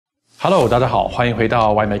Hello， 大家好，欢迎回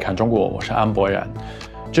到外媒看中国，我是安博然。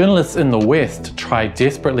Journalists in the West try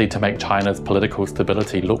desperately to make China's political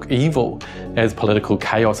stability look evil, as political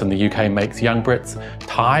chaos in the UK makes young Brits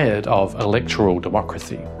tired of electoral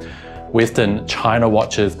democracy. Western China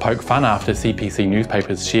watchers poke fun after CPC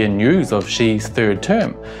newspapers share news of Xi's third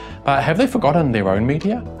term, but have they forgotten their own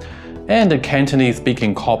media? And a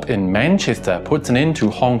Cantonese-speaking cop in Manchester puts an end to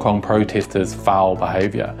Hong Kong protesters' foul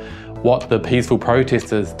behaviour. What the peaceful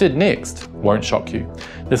protesters did next won't shock you.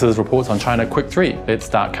 This is Reports on China Quick 3. Let's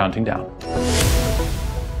start counting down.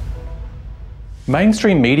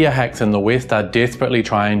 Mainstream media hacks in the West are desperately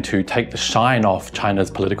trying to take the shine off China's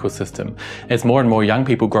political system, as more and more young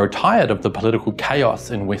people grow tired of the political chaos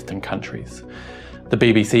in Western countries. The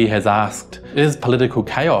BBC has asked, is political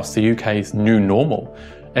chaos the UK's new normal?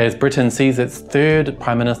 As Britain sees its third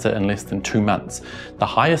Prime Minister in less than 2 months, the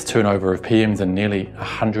highest turnover of PMs in nearly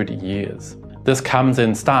 100 years. This comes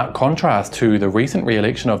in stark contrast to the recent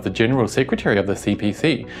re-election of the General Secretary of the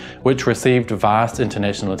CPC, which received vast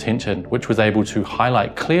international attention, which was able to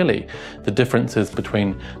highlight clearly the differences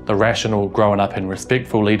between the rational, grown-up and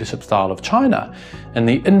respectful leadership style of China and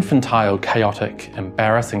the infantile, chaotic,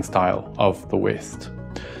 embarrassing style of the West.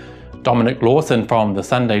 Dominic Lawson from the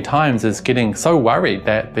Sunday Times is getting so worried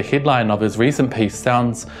that the headline of his recent piece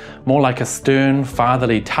sounds more like a stern,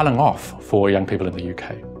 fatherly telling off for young people in the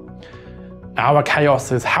UK. Our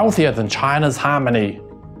chaos is healthier than China's harmony,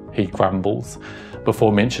 he grumbles,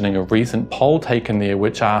 before mentioning a recent poll taken there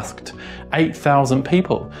which asked 8,000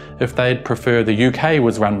 people if they'd prefer the UK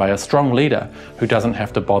was run by a strong leader who doesn't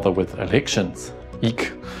have to bother with elections.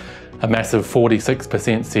 Eek. A massive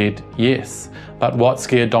 46% said yes. But what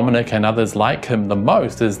scared Dominic and others like him the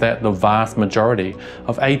most is that the vast majority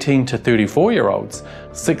of 18 to 34-year-olds,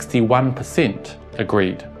 61%,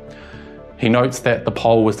 agreed. He notes that the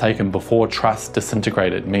poll was taken before trust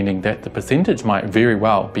disintegrated, meaning that the percentage might very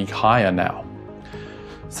well be higher now.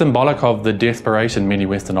 Symbolic of the desperation many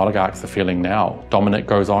Western oligarchs are feeling now, Dominic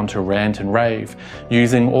goes on to rant and rave,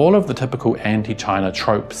 using all of the typical anti-China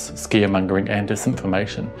tropes, scaremongering and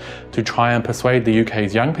disinformation, to try and persuade the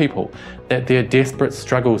UK's young people that their desperate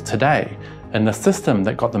struggles today and the system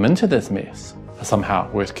that got them into this mess are somehow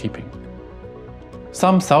worth keeping.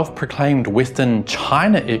 Some self-proclaimed Western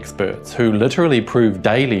China experts, who literally prove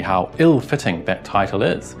daily how ill-fitting that title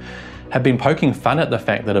is, have been poking fun at the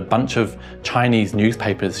fact that a bunch of Chinese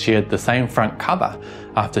newspapers shared the same front cover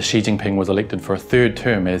after Xi Jinping was elected for a third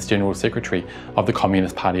term as General Secretary of the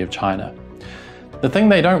Communist Party of China. The thing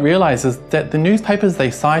they don't realise is that the newspapers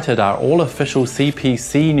they cited are all official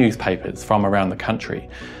CPC newspapers from around the country,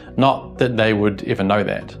 not that they would ever know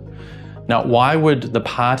that. Now, why would the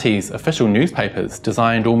party's official newspapers,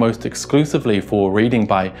 designed almost exclusively for reading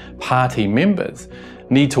by party members,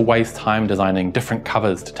 need to waste time designing different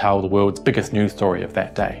covers to tell the world's biggest news story of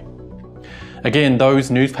that day? Again,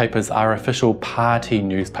 those newspapers are official party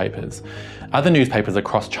newspapers. Other newspapers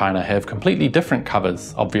across China have completely different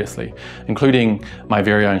covers, obviously, including my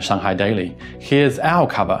very own Shanghai Daily. Here's our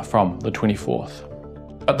cover from the 24th.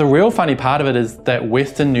 But the real funny part of it is that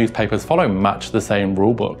Western newspapers follow much the same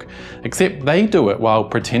rulebook, except they do it while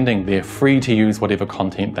pretending they're free to use whatever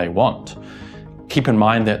content they want. Keep in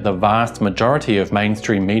mind that the vast majority of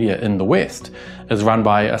mainstream media in the West is run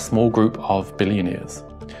by a small group of billionaires.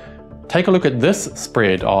 Take a look at this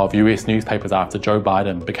spread of US newspapers after Joe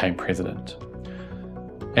Biden became president.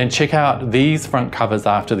 And check out these front covers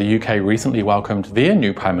after the UK recently welcomed their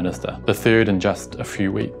new Prime Minister, the third in just a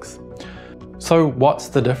few weeks. So what's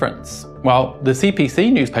the difference? Well, the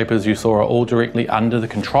CPC newspapers you saw are all directly under the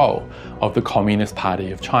control of the Communist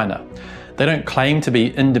Party of China. They don't claim to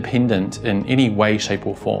be independent in any way, shape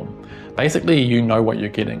or form. Basically, you know what you're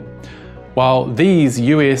getting. While these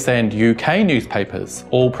US and UK newspapers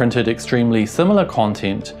all printed extremely similar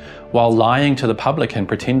content while lying to the public and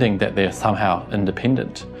pretending that they're somehow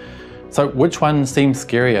independent. So which one seems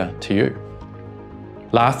scarier to you?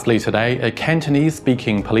 Lastly today, a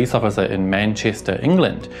Cantonese-speaking police officer in Manchester,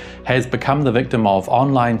 England, has become the victim of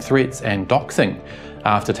online threats and doxing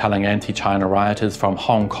after telling anti-China rioters from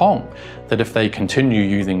Hong Kong that if they continue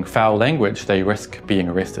using foul language, they risk being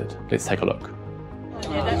arrested. Let's take a look.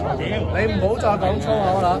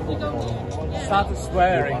 Start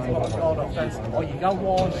swearing all offense. 我而家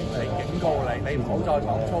warning 你警告你，你唔好再講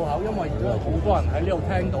粗口，因為如果好多人喺呢度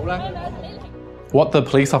聽到咧。 What the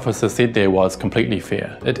police officer said there was completely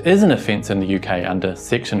fair. It is an offence in the UK under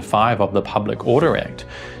Section 5 of the Public Order Act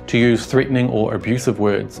to use threatening or abusive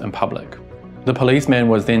words in public. The policeman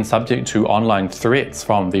was then subject to online threats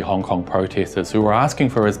from the Hong Kong protesters who were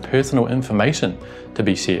asking for his personal information to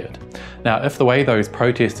be shared. Now, if the way those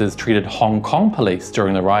protesters treated Hong Kong police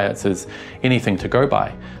during the riots is anything to go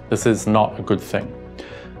by, this is not a good thing.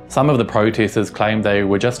 Some of the protesters claimed they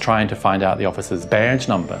were just trying to find out the officer's badge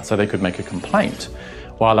number so they could make a complaint,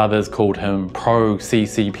 while others called him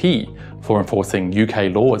pro-CCP for enforcing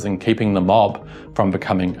UK laws and keeping the mob from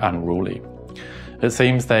becoming unruly. It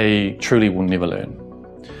seems they truly will never learn.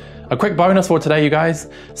 A quick bonus for today, you guys.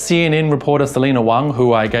 CNN reporter Selena Wang,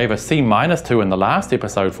 who I gave a C- to in the last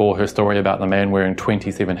episode for her story about the man wearing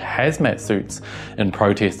 27 hazmat suits in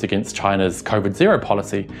protest against China's COVID-0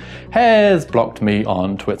 policy, has blocked me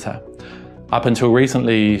on Twitter. Up until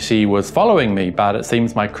recently, she was following me, but it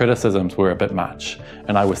seems my criticisms were a bit much,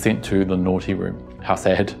 and I was sent to the naughty room. How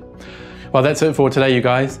sad. Well, that's it for today, you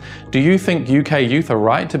guys. Do you think UK youth are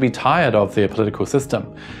right to be tired of their political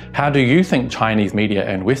system? How do you think Chinese media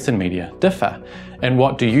and Western media differ? And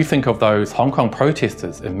what do you think of those Hong Kong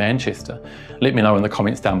protesters in Manchester? Let me know in the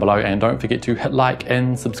comments down below, and don't forget to hit like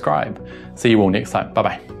and subscribe. See you all next time.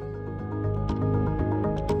 Bye-bye.